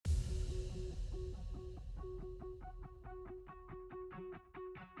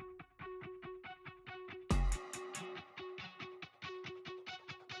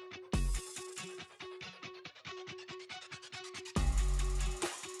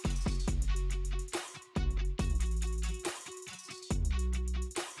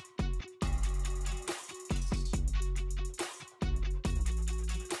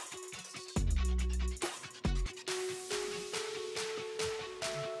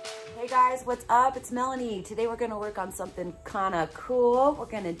Hey guys, what's up? It's Melanie. Today we're gonna work on something kinda cool. We're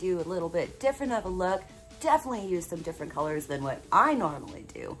gonna do a little bit different of a look. Definitely use some different colors than what I normally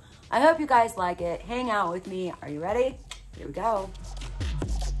do. I hope you guys like it. Hang out with me. Are you ready? Here we go.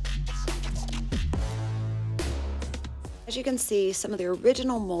 As you can see, some of the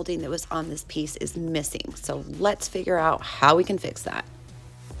original molding that was on this piece is missing. So let's figure out how we can fix that.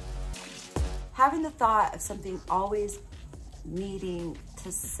 Having the thought of something always needing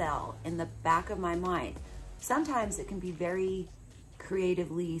to sell in the back of my mind, sometimes it can be very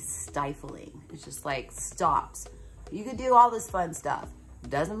creatively stifling. It's just like stops. You can do all this fun stuff.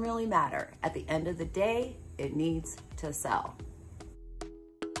 Doesn't really matter. At the end of the day, it needs to sell.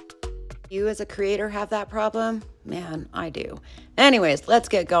 You as a creator have that problem? Man, I do. Anyways, let's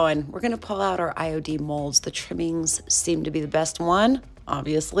get going. We're gonna pull out our IOD molds. The trimmings seem to be the best one,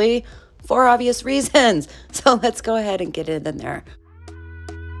 obviously, for obvious reasons. So let's go ahead and get it in there.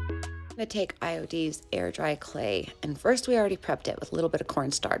 I'm gonna take IOD's air dry clay, and first we already prepped it with a little bit of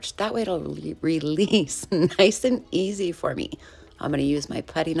cornstarch. That way it'll release nice and easy for me. I'm gonna use my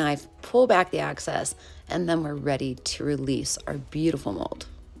putty knife, pull back the excess, and then we're ready to release our beautiful mold.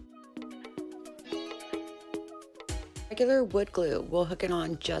 Regular wood glue will hook it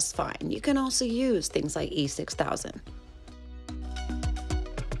on just fine. You can also use things like E6000.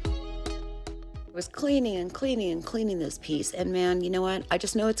 I was cleaning and cleaning and cleaning this piece, and man, you know what? I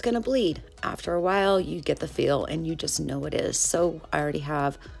just know it's gonna bleed. After a while, you get the feel and you just know it is. So I already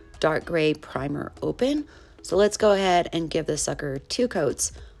have dark gray primer open. So let's go ahead and give this sucker 2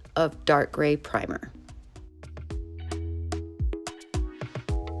 coats of dark gray primer.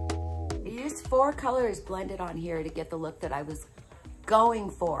 I used 4 colors blended on here to get the look that I was going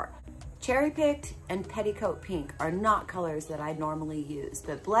for. Cherry Picked and Petticoat Pink are not colors that I normally use,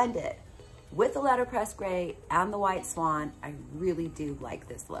 but blended with the Letterpress Grey and the white Swan, I really do like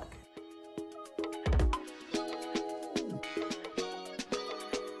this look.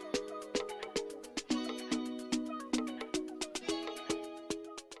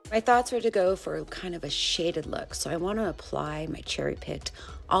 My thoughts were to go for kind of a shaded look, so I want to apply my Cherry Picked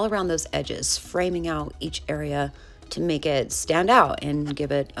all around those edges, framing out each area to make it stand out and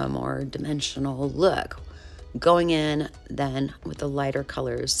give it a more dimensional look. Going in then with the lighter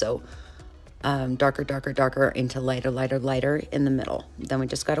colors, so darker, darker, darker into lighter, lighter, lighter in the middle. Then we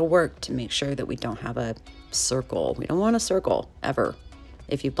just got to work to make sure that we don't have a circle. We don't want a circle ever.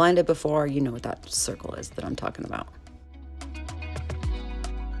 If you blended before, you know what that circle is that I'm talking about.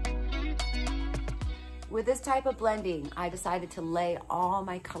 With this type of blending, I decided to lay all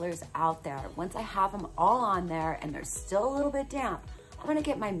my colors out there. Once I have them all on there and they're still a little bit damp, I'm gonna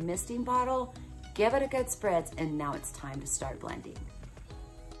get my misting bottle, give it a good spritz, and now it's time to start blending.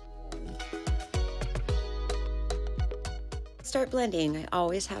 Start blending, I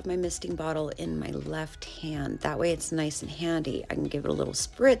always have my misting bottle in my left hand. That way it's nice and handy. I can give it a little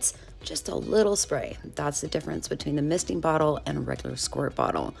spritz, just a little spray. That's the difference between the misting bottle and a regular squirt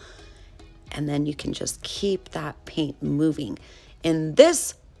bottle. And then you can just keep that paint moving. In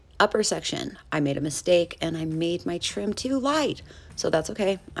this upper section, I made a mistake and I made my trim too light. So that's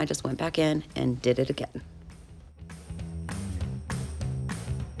okay, I just went back in and did it again.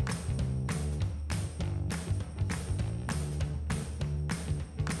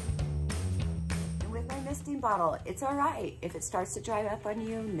 Bottle, it's all right. If it starts to dry up on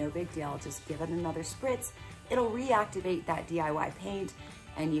you, no big deal. Just give it another spritz. It'll reactivate that DIY paint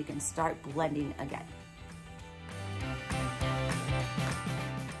and you can start blending again.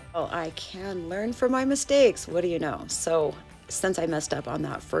 Oh, I can learn from my mistakes. What do you know? So since I messed up on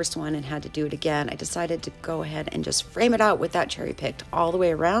that first one and had to do it again, I decided to go ahead and just frame it out with that Cherry Picked all the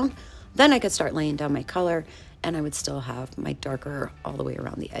way around. Then I could start laying down my color and I would still have my darker all the way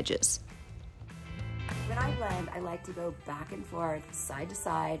around the edges. When I blend, I like to go back and forth, side to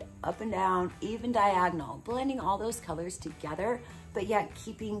side, up and down, even diagonal, blending all those colors together, but yet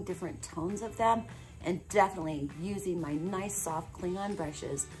keeping different tones of them, and definitely using my nice soft cling-on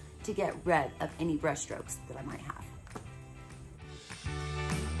brushes to get rid of any brush strokes that I might have.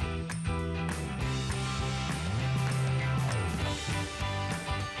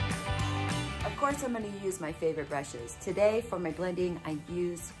 Of course, I'm going to use my favorite brushes. Today, for my blending, I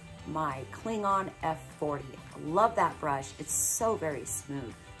used my Kling-On F40. I love that brush. It's so very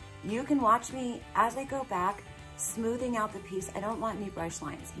smooth. You can watch me as I go back, smoothing out the piece. I don't want any brush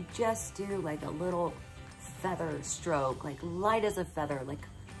lines. You just do like a little feather stroke, like light as a feather, like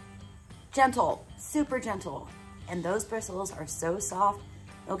gentle, super gentle. And those bristles are so soft,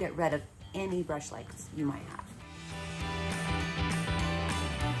 they'll get rid of any brush lines you might have.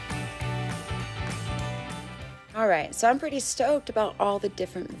 All right, so I'm pretty stoked about all the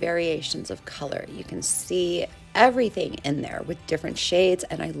different variations of color. You can see everything in there with different shades,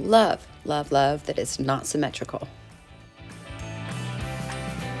 and I love, love, love that it's not symmetrical.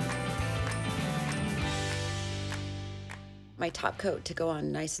 My top coat to go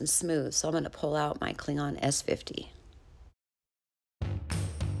on nice and smooth, so I'm going to pull out my Klingon S50.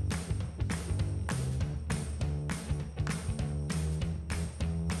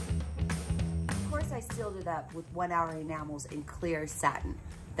 I sealed it up with 1 hour enamels in clear satin.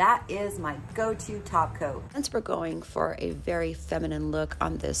 That is my go-to top coat. Since we're going for a very feminine look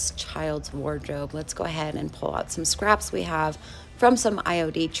on this child's wardrobe, let's go ahead and pull out some scraps we have from some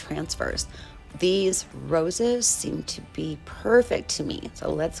IOD transfers. These roses seem to be perfect to me, so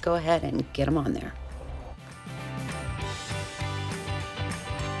let's go ahead and get them on there.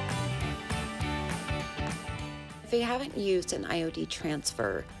 If you haven't used an IOD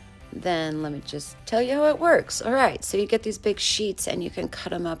transfer, then let me just tell you how it works. All right, so you get these big sheets and you can cut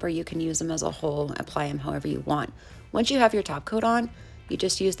them up or you can use them as a whole, apply them however you want. Once you have your top coat on, you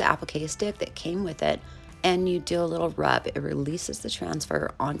just use the applique stick that came with it and you do a little rub. It releases the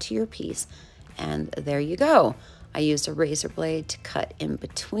transfer onto your piece and there you go. I used a razor blade to cut in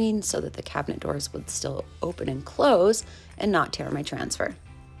between so that the cabinet doors would still open and close and not tear my transfer.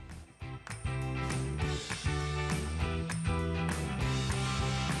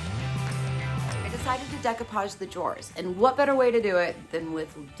 Decided to decoupage the drawers, and what better way to do it than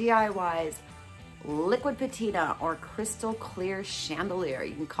with DIY's liquid patina or crystal clear chandelier.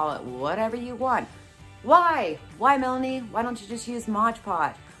 You can call it whatever you want. Why Melanie? Why don't you just use Mod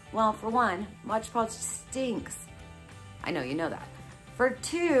Podge? Well, for one, Mod Podge stinks. I know you know that. For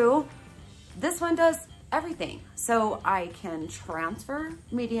two, this one does everything. So I can transfer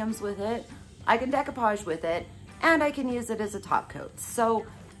mediums with it, I can decoupage with it, and I can use it as a top coat. So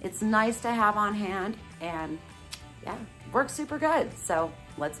it's nice to have on hand and yeah, works super good. So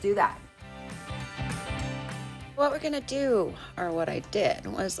let's do that. What we're gonna do, or what I did,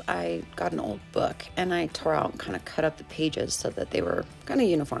 was I got an old book and I tore out and kind of cut up the pages so that they were kind of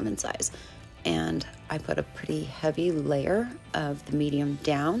uniform in size. And I put a pretty heavy layer of the medium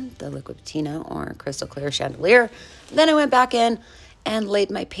down, the liquid patina or crystal clear chandelier. Then I went back in and laid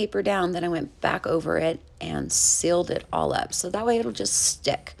my paper down. Then I went back over it and sealed it all up. So that way it'll just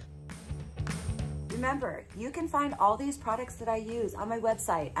stick. Remember, you can find all these products that I use on my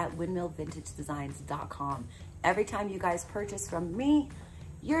website at windmillvintagedesigns.com. Every time you guys purchase from me,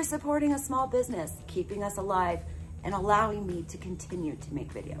 you're supporting a small business, keeping us alive, and allowing me to continue to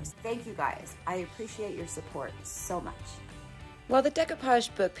make videos. Thank you guys. I appreciate your support so much. Well, the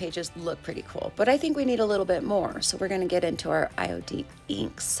decoupage book pages look pretty cool, but I think we need a little bit more. So we're gonna get into our IOD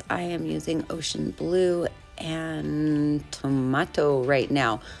inks. I am using Ocean Blue and Tomato right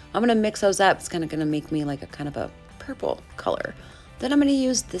now. I'm gonna mix those up. It's gonna make me like a kind of a purple color. Then I'm gonna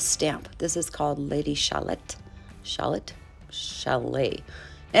use this stamp. This is called Lady Chalet. Chalet.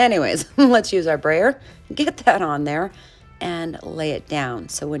 Anyways, let's use our brayer, get that on there and lay it down.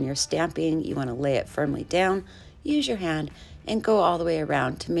 So when you're stamping, you wanna lay it firmly down, use your hand and go all the way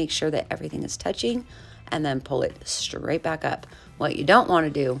around to make sure that everything is touching and then pull it straight back up. What you don't wanna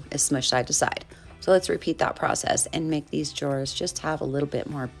do is smush side to side. So let's repeat that process and make these drawers just have a little bit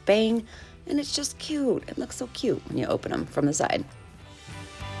more bang, and it's just cute. It looks so cute when you open them from the side.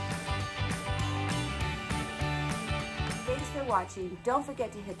 Thanks for watching. Don't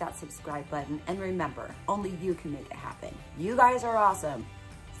forget to hit that subscribe button, and remember, only you can make it happen. You guys are awesome.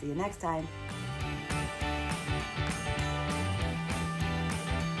 See you next time.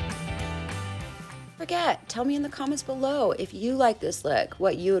 Forget, tell me in the comments below if you like this look,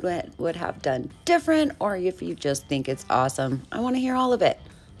 what you would have done different, or if you just think it's awesome. I want to hear all of it,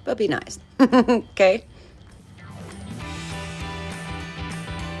 but be nice. Okay?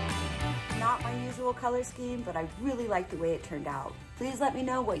 Not my usual color scheme, but I really like the way it turned out. Please let me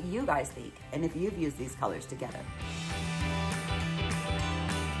know what you guys think and if you've used these colors together.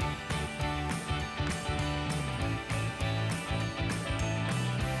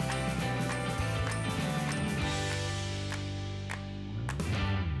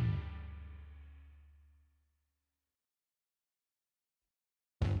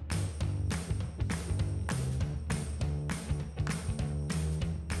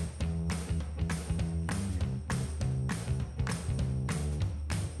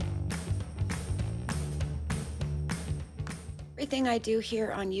 Everything I do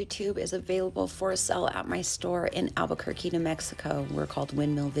here on YouTube is available for sale at my store in Albuquerque, New Mexico. We're called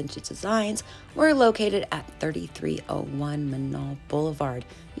Windmill Vintage Designs. We're located at 3301 Manal Boulevard.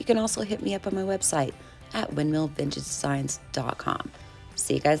 You can also hit me up on my website at windmillvintagedesigns.com.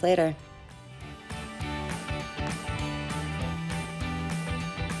 See you guys later.